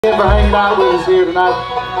again for hanging out with us here tonight,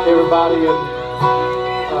 everybody, and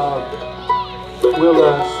we'll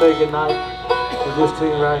say goodnight to this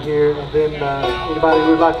team right here, and then anybody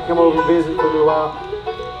who would like to come over and visit for a little while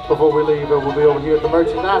before we leave, we'll be over here at the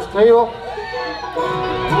merchandise table.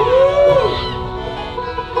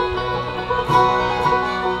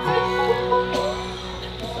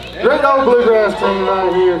 Great old bluegrass team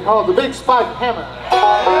right here called the Big Spike Hammer.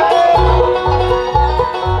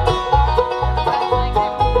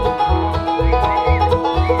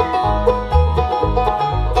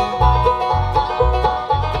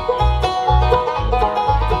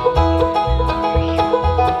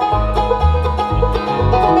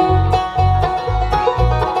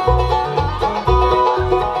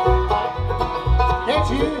 Can't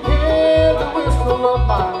you hear the whistle of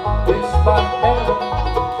my big spike hammer?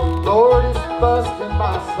 Lord, it's busting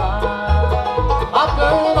my side. I've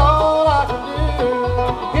done all I can do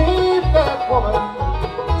to keep that woman,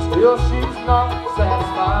 still she's not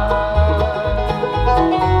satisfied.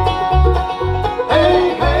 Hey,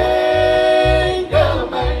 hey, yellow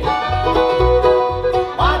man,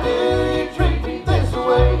 why do you treat me this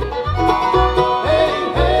way? Hey,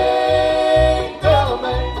 hey, yellow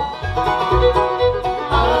man,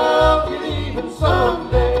 I'll get even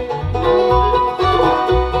someday.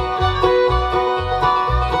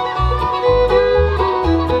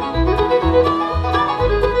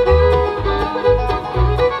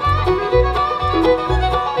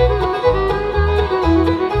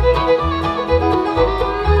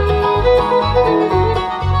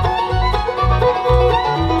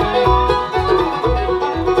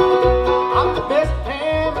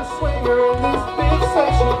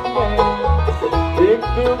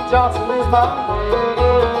 Johnson is my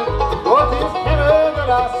name. For this hammer that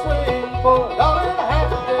I swing for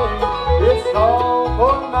 $1.50 a day, it's all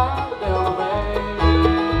for my little man.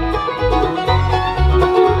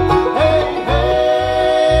 Hey,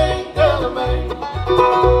 hey, little man,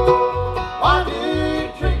 why do you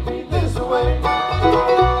treat me this way?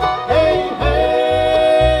 Hey,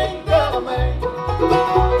 hey, little man,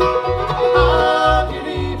 I'll get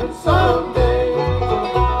even someday.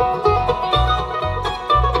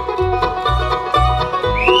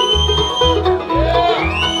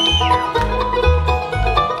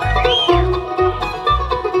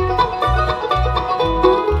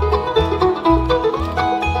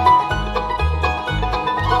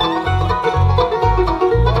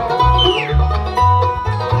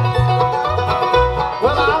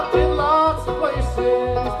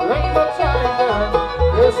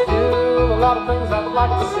 Things I'd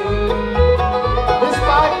like to see. This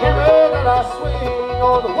spike hammer that I swing,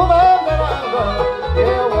 or the woman that I love,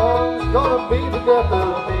 yeah, one's gonna be the death of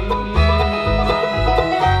me.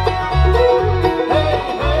 Hey,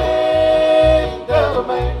 hey, little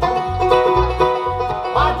man,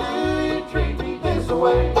 why do you treat me this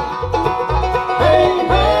way? Hey,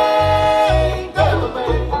 hey, little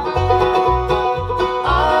man,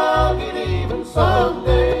 I'll get even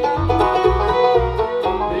someday.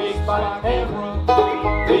 Big spike hammer,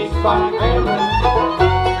 big spike hammer.